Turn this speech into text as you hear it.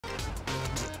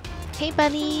Hey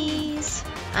buddies!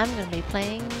 I'm gonna be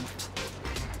playing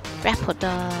Grapple.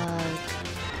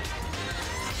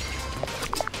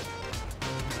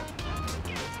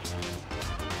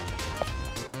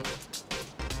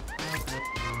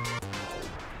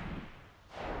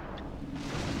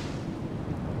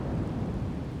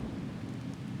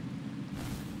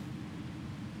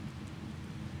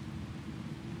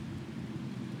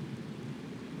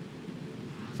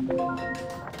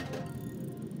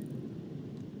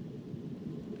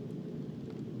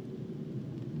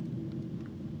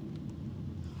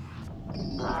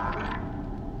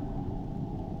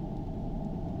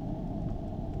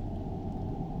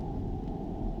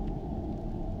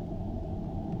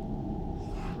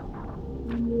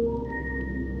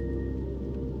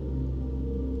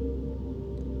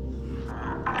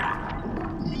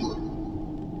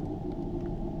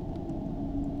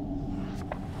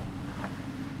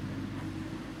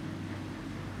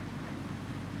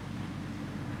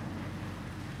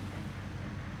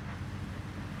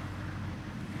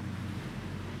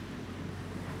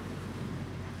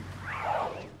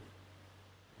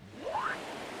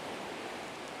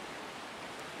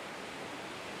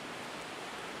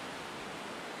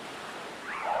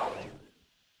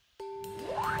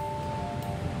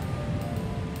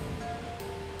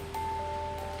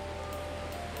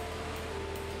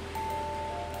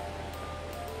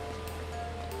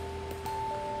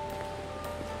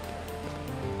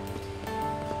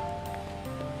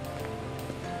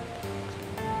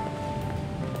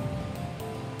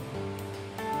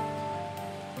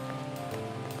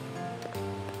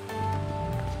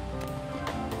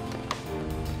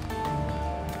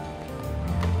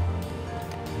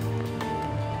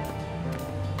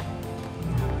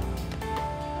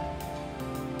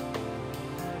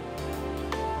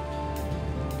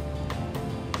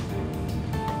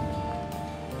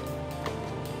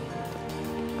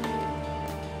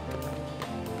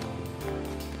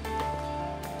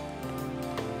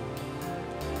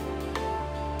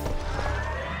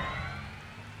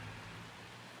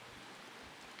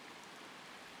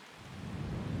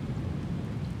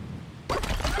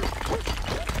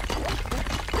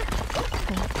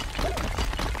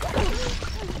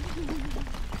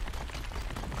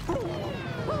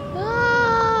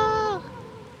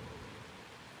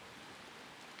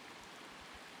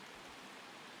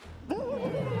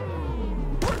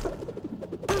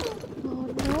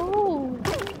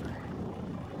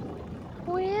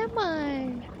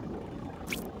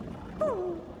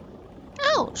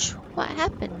 Ouch! What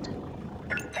happened?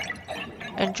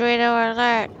 Intruder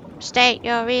alert! State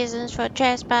your reasons for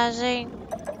trespassing.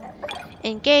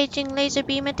 Engaging laser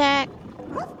beam attack.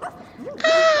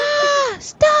 Ah!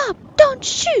 Stop! Don't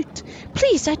shoot!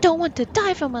 Please, I don't want to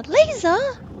die from a laser!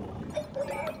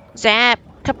 Zap!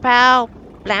 Kapow!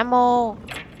 Blammo!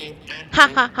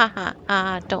 Ha ha ha ha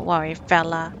ha! Don't worry,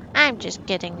 fella. I'm just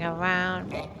getting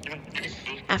around.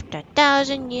 After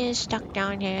 1,000 years stuck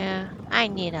down here, I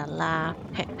need a laugh.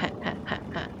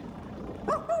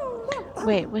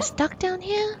 Wait, we're stuck down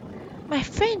here? My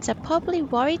friends are probably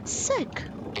worried sick.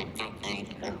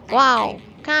 Wow,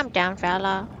 calm down,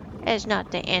 fella. It's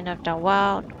not the end of the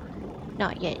world.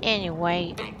 Not yet,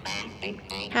 anyway.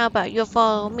 How about you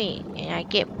follow me and I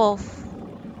get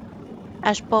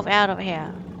us both out of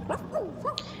here?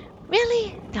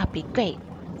 Really? That'd be great.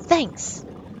 Thanks.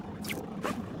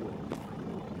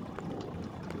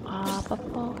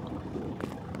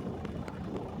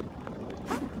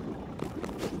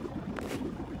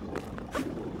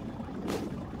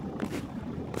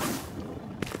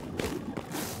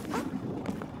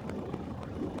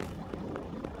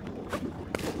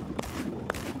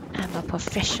 I'm a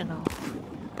professional.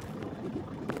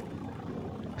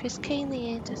 Press K in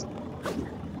the air. Just...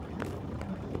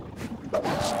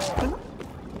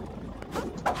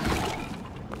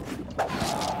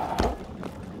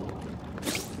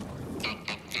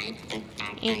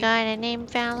 You got a name,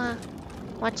 fella?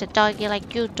 What's a doggy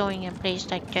like you doing in a place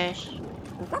like this?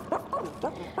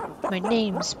 My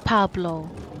name's Pablo.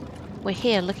 We're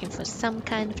here looking for some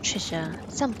kind of treasure,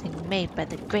 something made by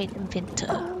the great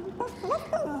inventor.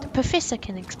 The professor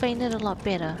can explain it a lot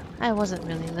better. I wasn't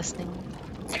really listening.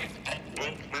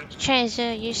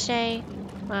 Treasure, you say?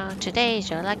 Well,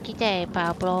 today's your lucky day,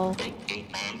 Pablo.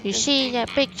 You see that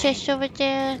big chest over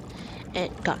there?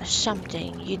 It got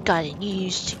something you gotta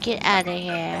use to get out of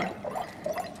here.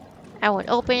 I would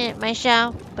open it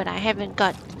myself, but I haven't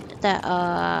got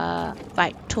the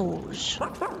right tools.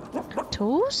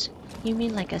 Tools? You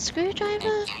mean like a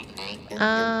screwdriver?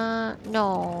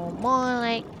 No, more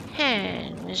like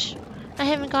hands. I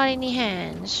haven't got any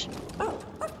hands.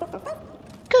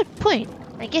 Good point.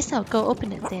 I guess I'll go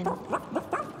open it then.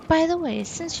 By the way,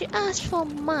 since you asked for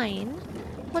mine,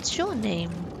 what's your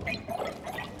name?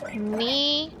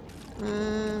 Me?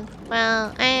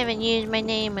 Well, I haven't used my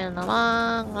name in a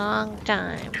long, long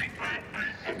time.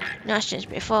 Not since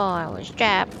before I was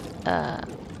trapped,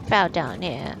 fell down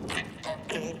here.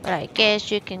 But I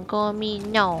guess you can call me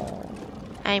No.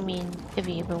 I mean, if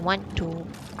you even want to.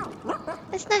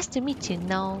 It's nice to meet you,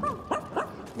 No.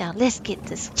 Now let's get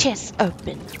this chest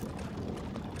open.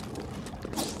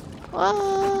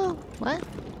 Whoa! What?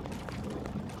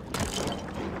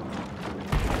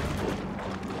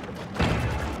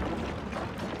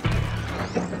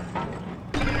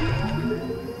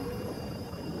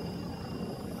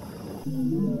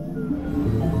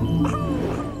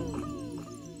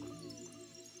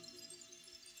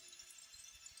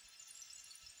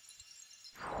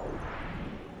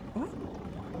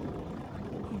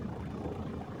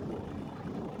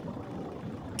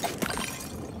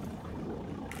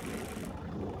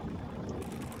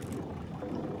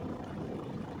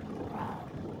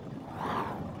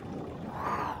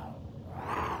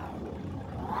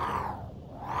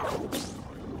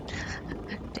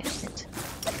 Damn it.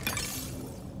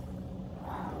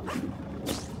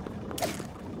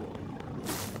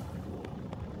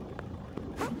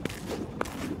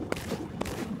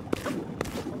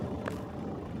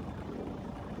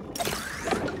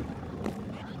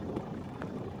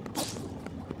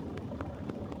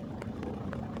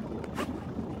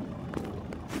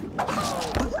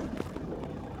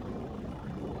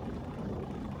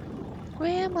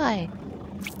 Where am I?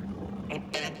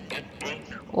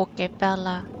 Okay,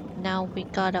 fella. Now we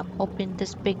gotta open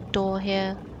this big door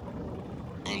here.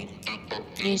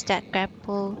 Use that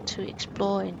grapple to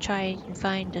explore and try and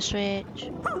find the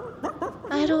switch.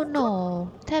 I don't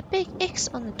know. That big X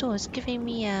on the door is giving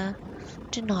me a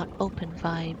do not open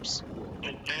vibes.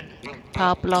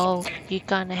 Pablo, you're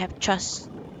gonna have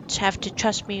to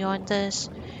trust me on this.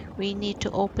 We need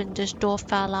to open this door,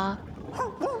 fella.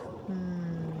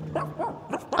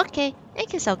 Okay, I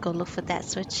guess I'll go look for that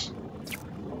switch.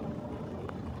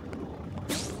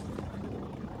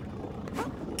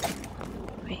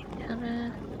 Wait,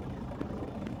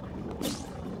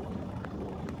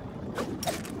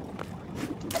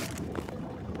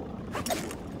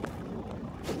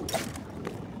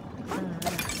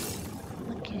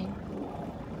 okay.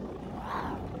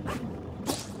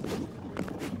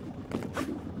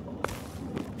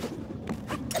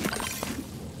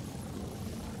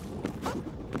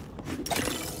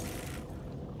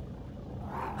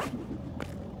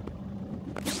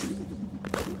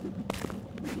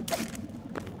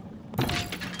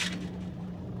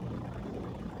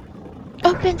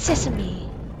 Open sesame!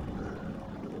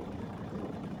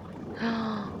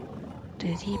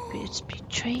 Did he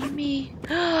betray me?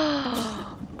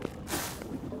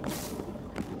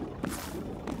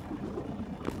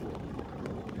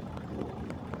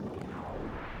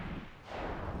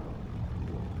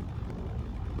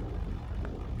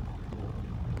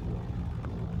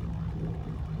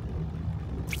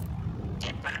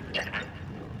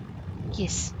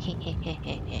 Yes.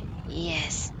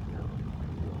 Yes.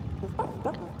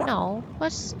 No,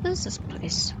 what is this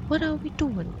place? What are we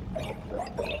doing?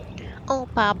 Oh,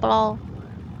 Pablo.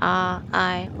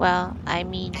 I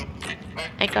mean,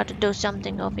 I got to do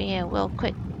something over here real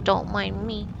quick. Don't mind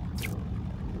me.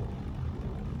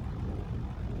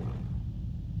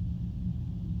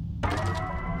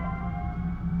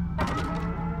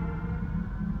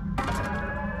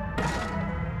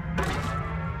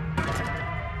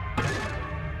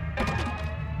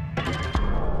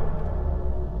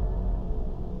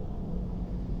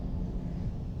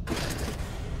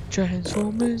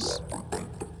 Transformers,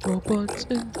 robots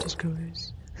in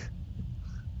disguise.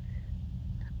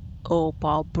 Oh,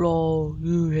 Pablo,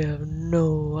 you have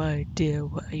no idea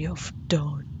what you've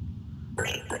done.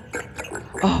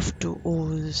 After all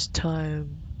this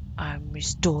time, I'm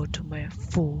restored to my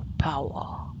full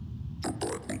power.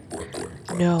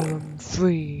 Now I'm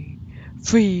free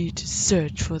to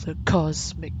search for the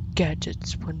cosmic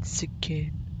gadgets once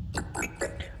again.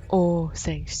 All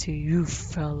thanks to you,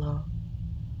 fella.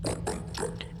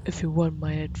 If you want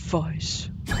my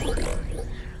advice,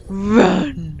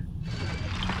 run!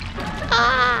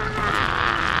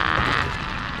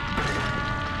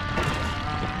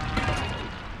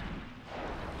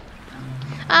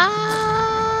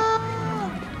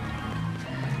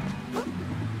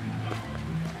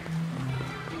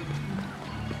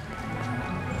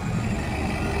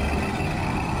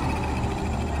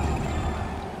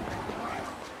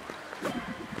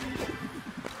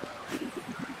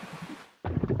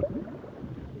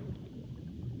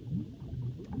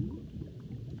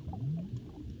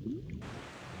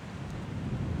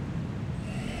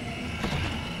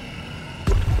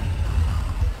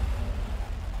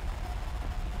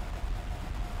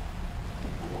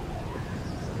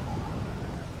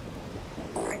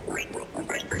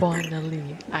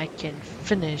 Finally, I can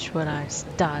finish what I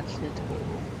started.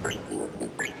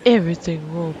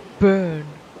 Everything will burn.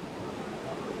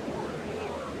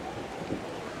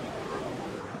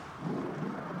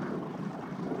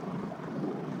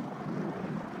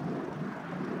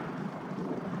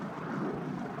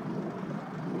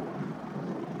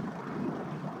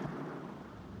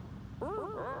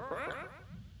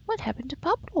 What happened to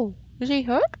Pablo? Is he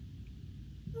hurt?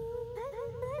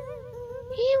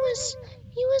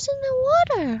 He was in the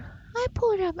water. I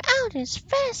pulled him out as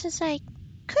fast as I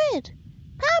could.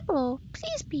 Pablo,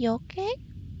 please be okay.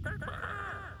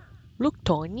 Look,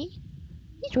 Tiny.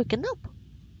 He's waking up.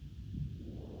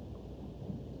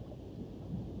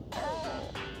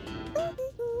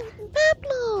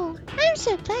 Pablo, I'm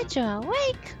so glad you're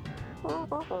awake.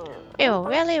 We were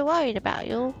really worried about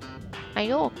you. Are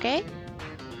you okay?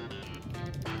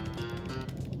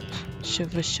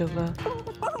 Shiver, shiver.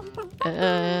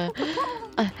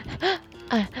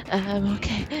 I'm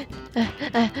okay.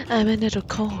 I'm a little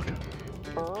cold.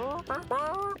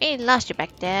 We lost you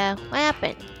back there. What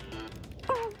happened?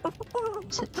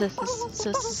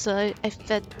 So I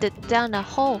fell down a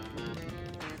hole.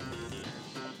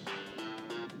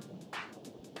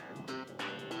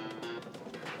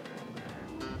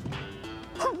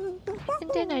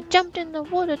 And then I jumped in the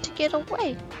water to get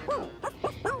away.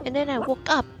 And then I woke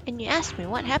up and you asked me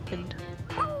what happened.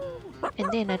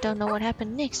 And then I don't know what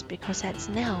happened next because that's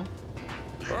now.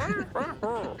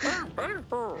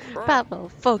 Pablo,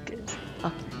 focus.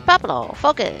 Oh, Pablo,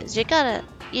 focus.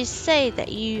 You say that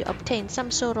you obtained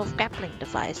some sort of grappling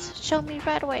device. Show me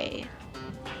right away.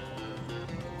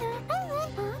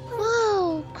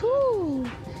 Wow, cool.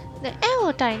 The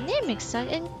aerodynamics are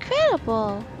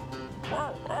incredible.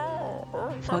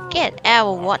 Forget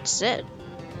what's it.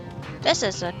 This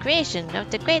is a creation of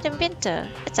the great inventor.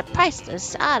 It's a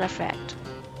priceless artifact.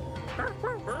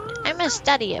 I must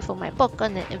study it for my book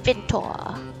on the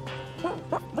inventor.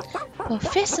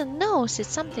 Professor No said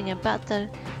something about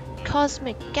the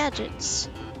cosmic gadgets.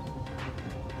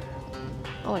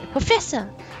 Oh wait, Professor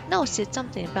No said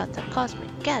something about the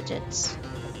cosmic gadgets.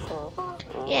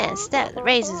 Yes, that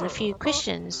raises a few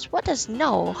questions. What does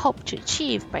No hope to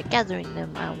achieve by gathering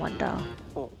them, I wonder?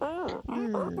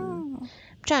 I'm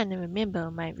trying to remember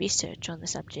my research on the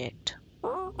subject.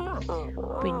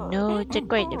 We know the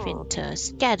great inventor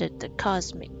scattered the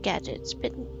cosmic gadgets,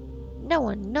 but no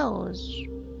one knows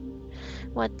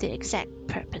what the exact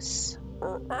purpose.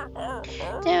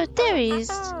 There are theories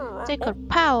they could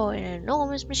power an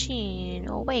enormous machine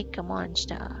or wake a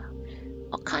monster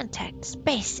or contact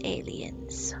space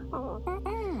aliens.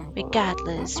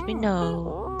 Regardless, we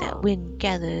know that when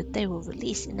gathered, they will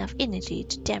release enough energy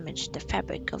to damage the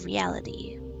fabric of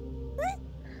reality.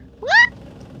 What?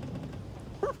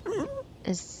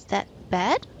 Is that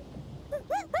bad?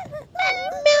 That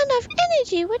amount of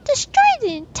energy would destroy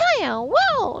the entire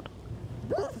world!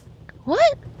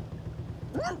 What?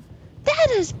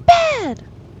 That is bad!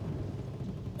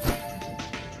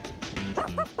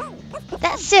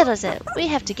 That settles it. We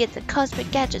have to get the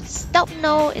cosmic gadgets, stop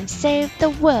No, and save the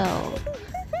world.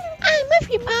 I'm with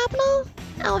you, Pablo.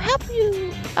 I'll help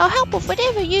you. I'll help with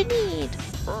whatever you need.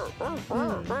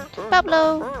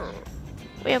 Pablo,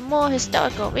 we are more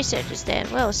historical researchers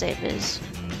than world savers.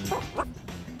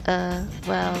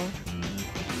 Well,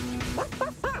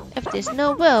 if there's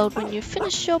no world when you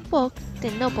finish your book,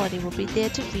 then nobody will be there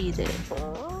to read it.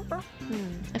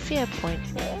 A fair point.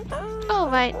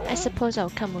 Alright, I suppose I'll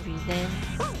come with you then.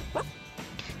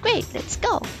 Great, let's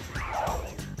go!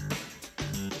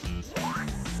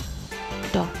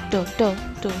 Let's go.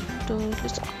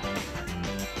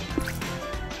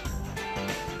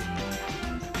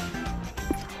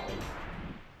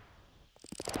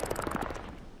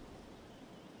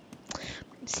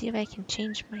 Let's see if I can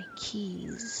change my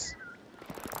keys.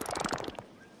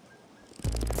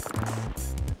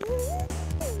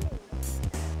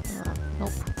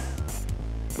 Nope.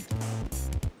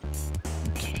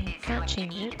 Okay, can't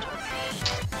change it.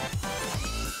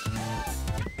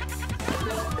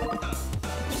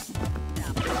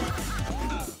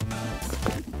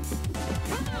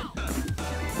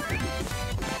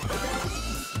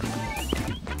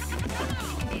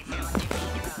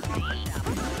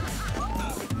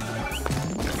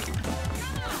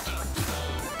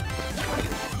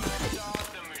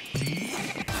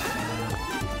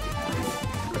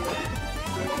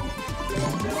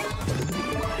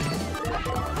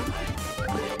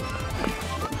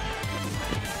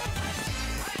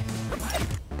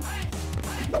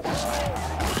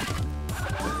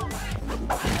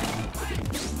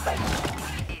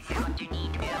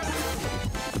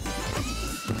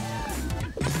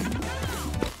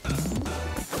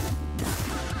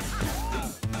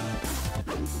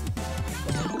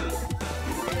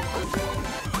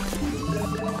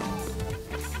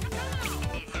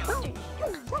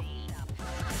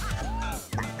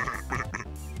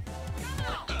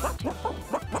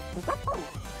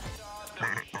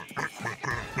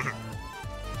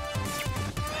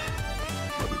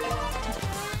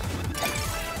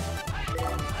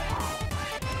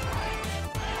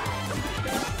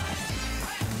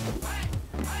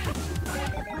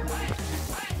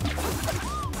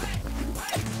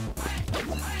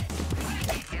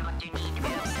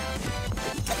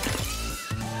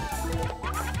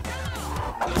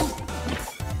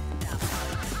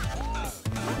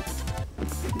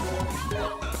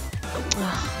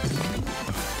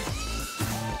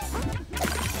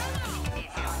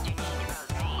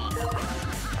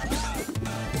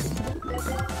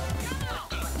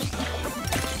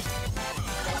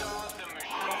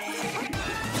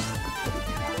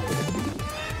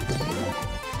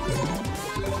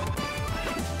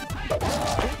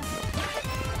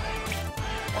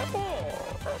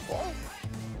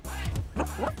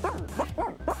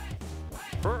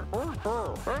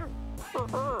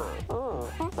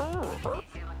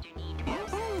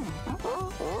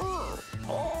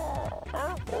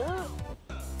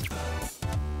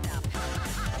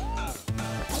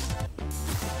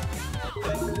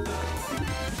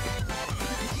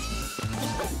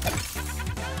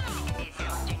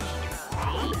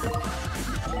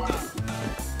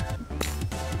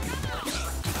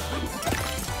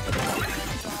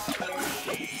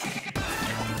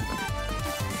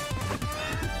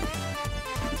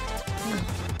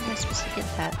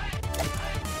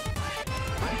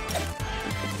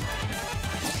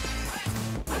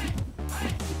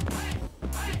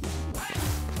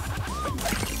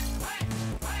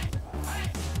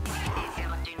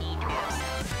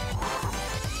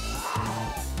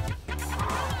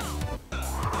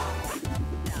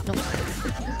 Nope.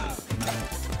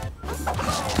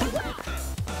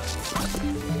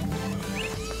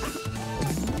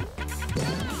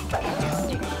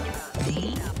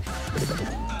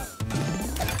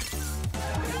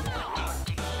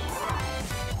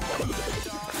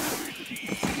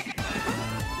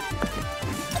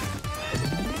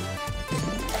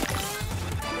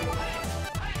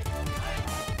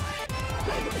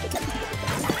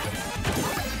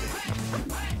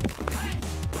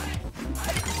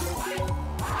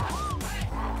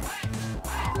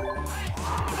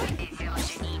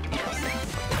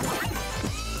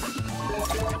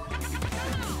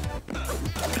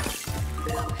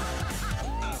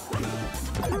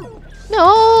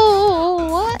 No,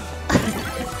 what?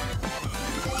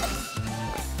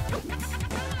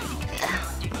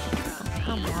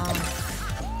 Come on.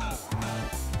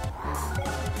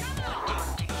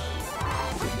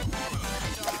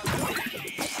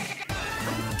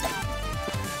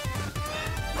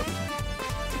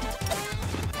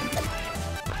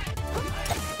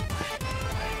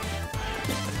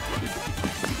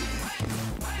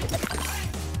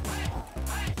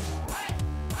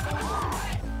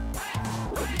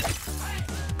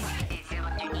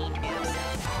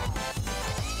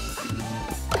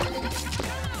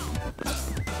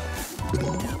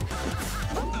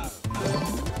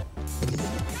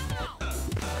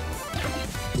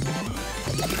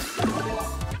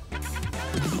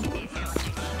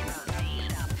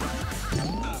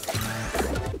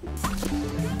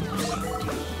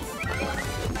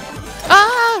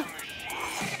 Ah!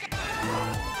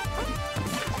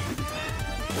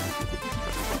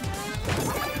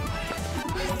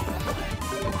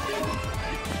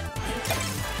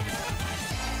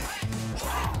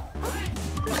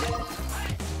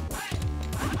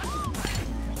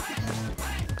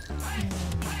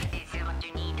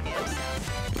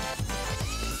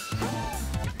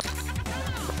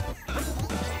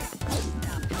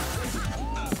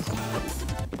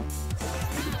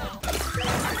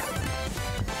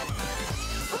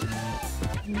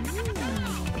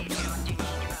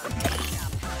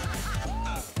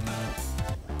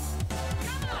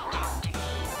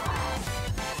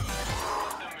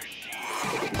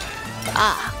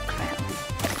 Ah, crap.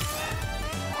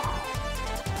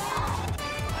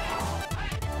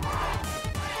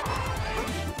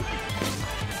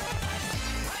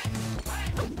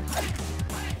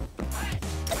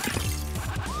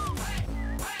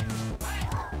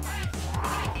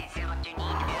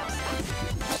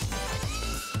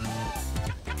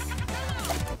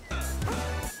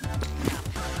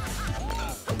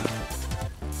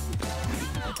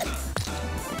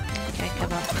 Okay,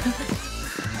 give up.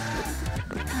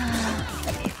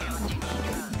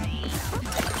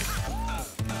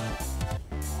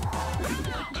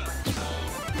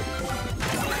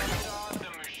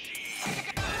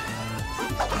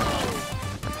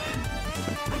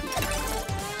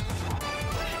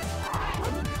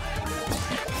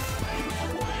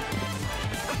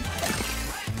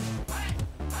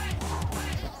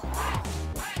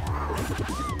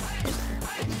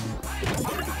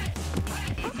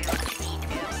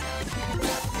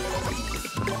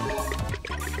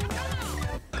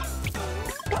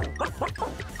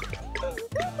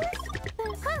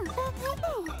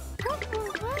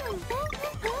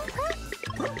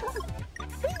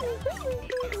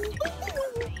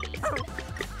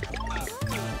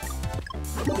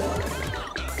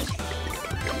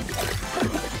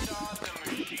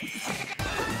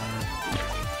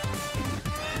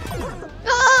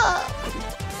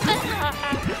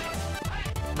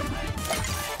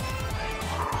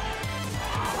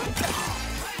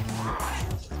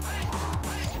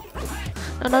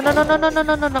 No, no, no, no, no, no,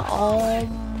 no, no, no. Oh.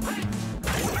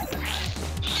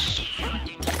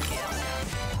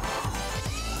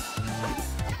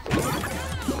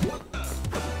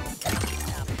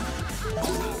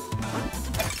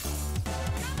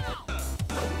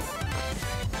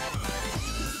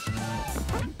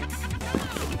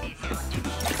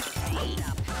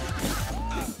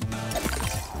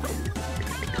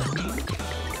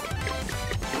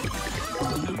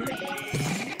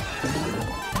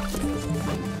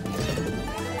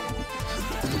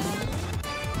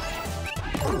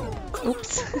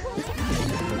 Oops.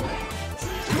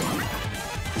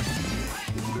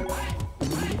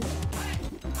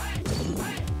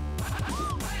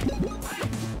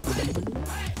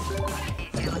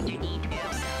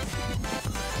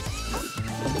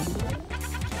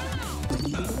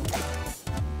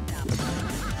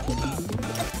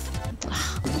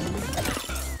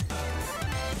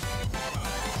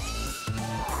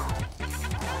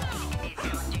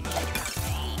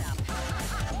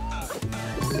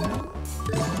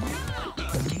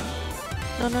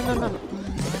 No, no, no, no, no.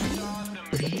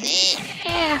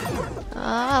 Yeah.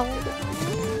 Oh.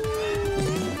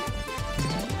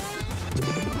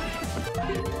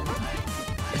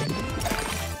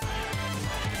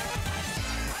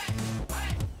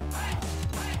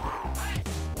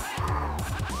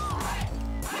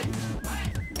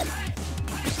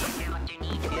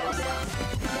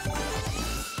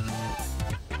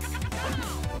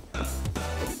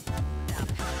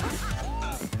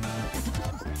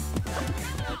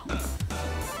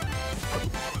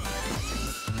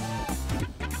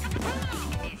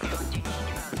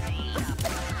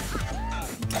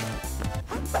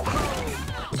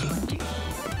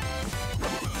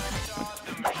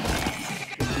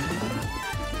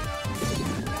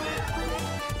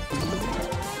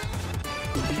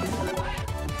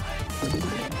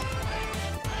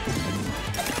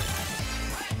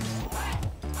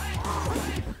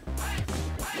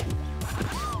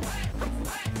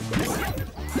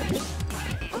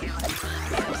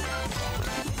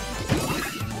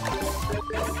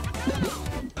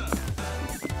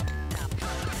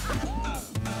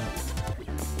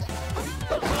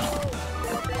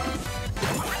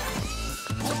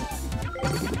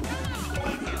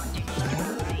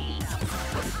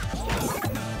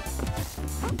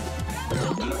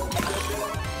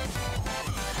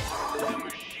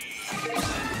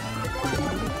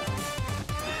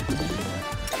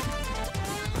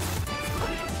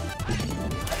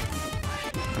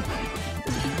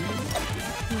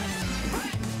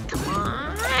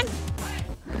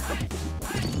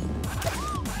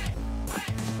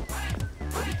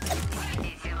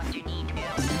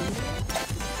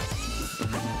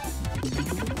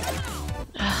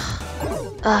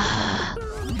 Ah.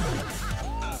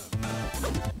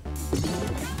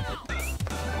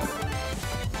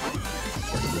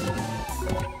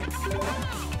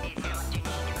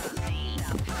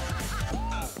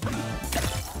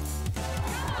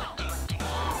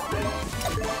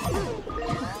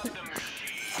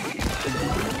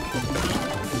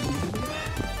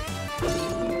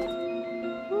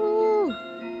 Woo.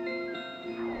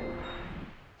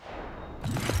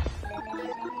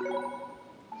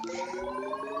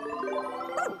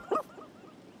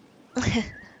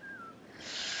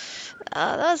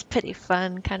 That was pretty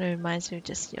fun. Kind of reminds me of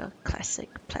just your classic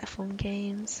platform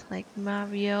games like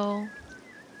Mario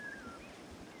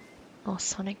or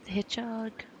Sonic the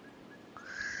Hedgehog.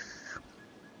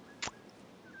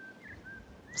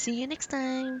 See you next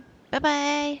time. Bye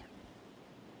bye.